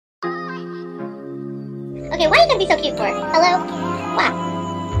Okay, what are you gonna be so cute for? Hello? Wow.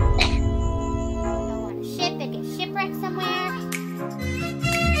 Go on a ship and get shipwrecked somewhere.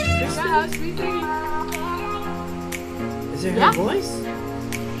 Is that us, sweetie? Is it her voice?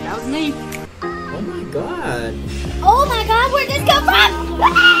 That was me. Oh my god. Oh my god, where'd this come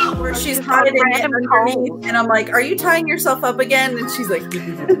from? Where she's hiding it underneath, and I'm like, "Are you tying yourself up again?" And she's like,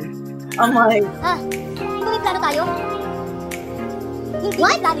 "I'm like, Hindi may plano tayo. Hindi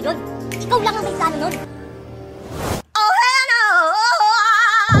may plano nun. Ikaw lang ang may plano nun. Oh, hello!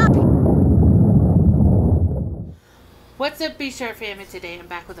 What's up, Be Sure family? Today I'm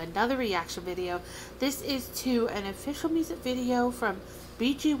back with another reaction video. This is to an official music video from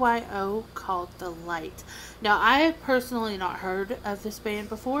BGYO called The Light. Now, I have personally not heard of this band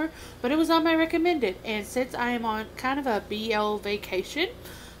before, but it was on my recommended, and since I am on kind of a BL vacation,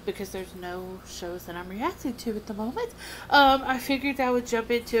 because there's no shows that I'm reacting to at the moment, I figured I would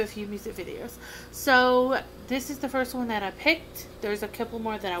jump into a few music videos. So this is the first one that I picked. There's a couple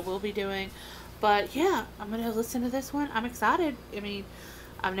more that I will be doing, but yeah, I'm gonna listen to this one. I'm excited. I mean,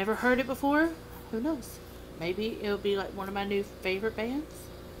 I've never heard it before. Who knows? Maybe it'll be like one of my new favorite bands.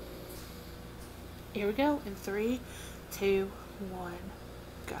 Here we go. In 3, 2, 1,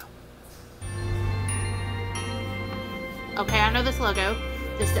 go. Okay, I know this logo.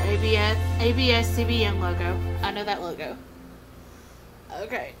 This is the ABS CBN logo. I know that logo.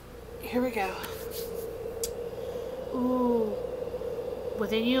 Okay, here we go. Ooh.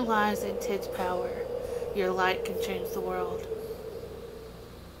 Within you lies intense power. Your light can change the world.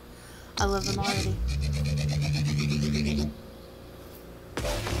 I love them already.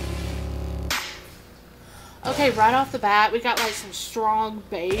 Okay, right off the bat, we got like some strong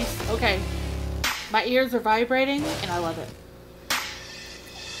bass. Okay, my ears are vibrating and I love it.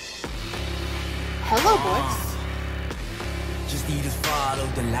 Hello, boys. Just need to follow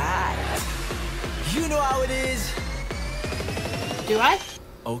the light. You know how it is. Do I?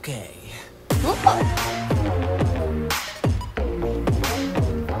 Okay. Okay.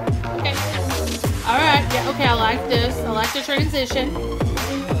 Alright, yeah, okay, I like this. I like the transition.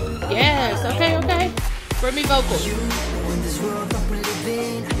 Yes, okay, okay. Bring me vocals.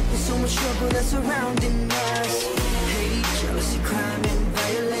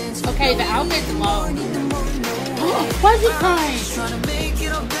 Okay, the outfit's low. Why is he crying?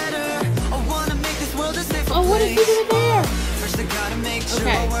 Oh, what is he doing there?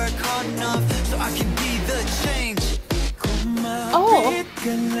 Okay. Oh.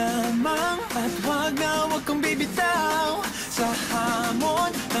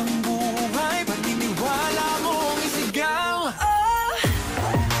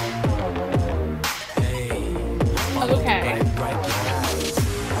 Okay.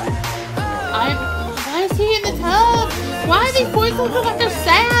 Why is he in the tub? Why are these boys looking like they're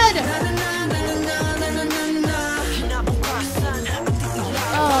sad?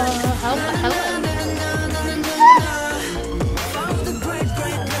 Oh, hello.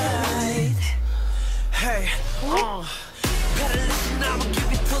 Hey. Oh.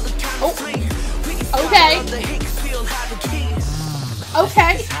 Okay.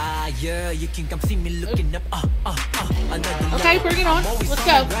 Okay. Okay, bring it on. Let's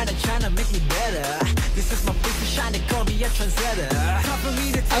go.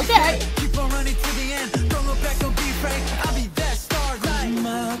 Okay.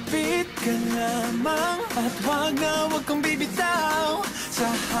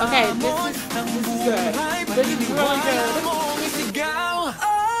 Okay, this is good. This is really good.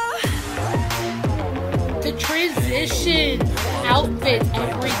 The transition, outfit,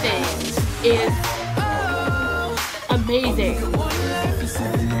 everything is amazing.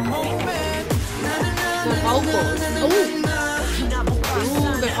 The vocals. Ooh,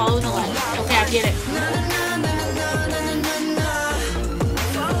 they're following the light. Okay, I get it.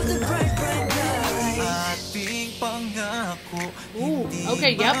 Ooh,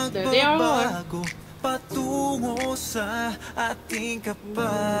 okay, yep, there they are. Patungo sa ating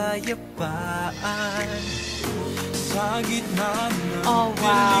kapayapaan. Sa gitna ng oh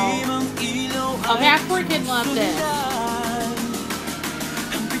wow. Okay, I freaking love this.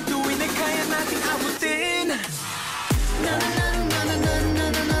 Ang bituin ay kaya nating abutin.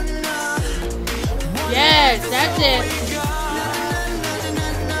 Yes, that's it.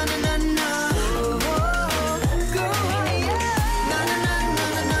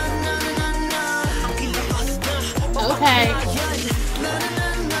 Okay.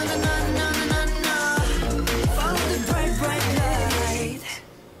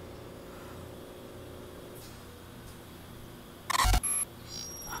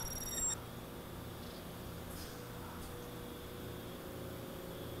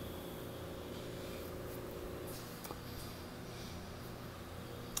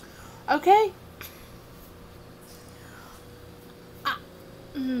 Okay?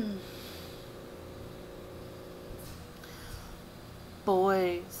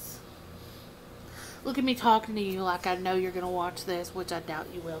 Boys. Look at me talking to you like I know you're going to watch this, which I doubt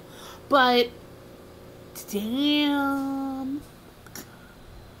you will. But, damn.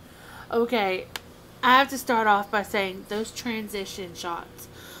 Okay, I have to start off by saying those transition shots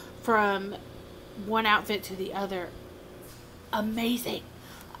from one outfit to the other, amazing.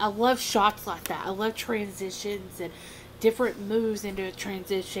 I love shots like that. I love transitions and different moves into a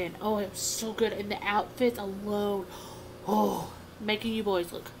transition. Oh, it was so good. And the outfits alone, oh, making you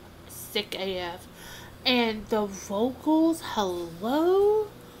boys look sick AF. And the vocals, hello?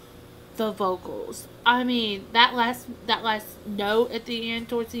 The vocals. I mean, that last note at the end,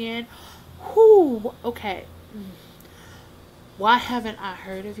 towards the end, whoo, okay. Why haven't I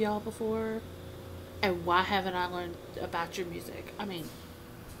heard of y'all before? And why haven't I learned about your music? I mean,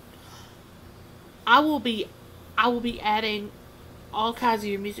 I will be adding all kinds of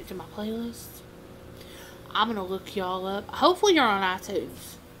your music to my playlist. I'm gonna look y'all up. Hopefully you're on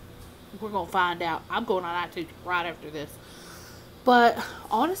iTunes. We're gonna find out. I'm going on iTunes right after this. But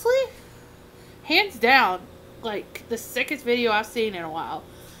honestly, hands down, like the sickest video I've seen in a while.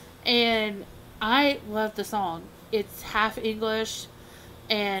 And I love the song. It's half English,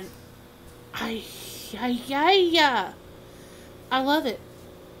 and I love it.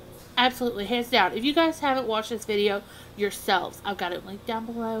 Absolutely, hands down. If you guys haven't watched this video yourselves, I've got it linked down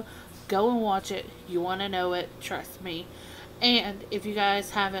below. Go and watch it. You want to know it. Trust me. And if you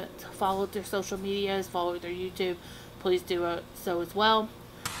guys haven't followed their social medias, followed their YouTube, please do so as well.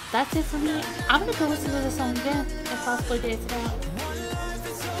 That's it for me. I'm going to go listen to this song again and possibly dance it out.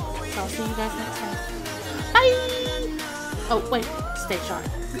 So I'll see you guys next time. Bye! Oh, wait. Stay sharp.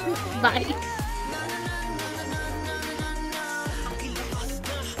 Bye.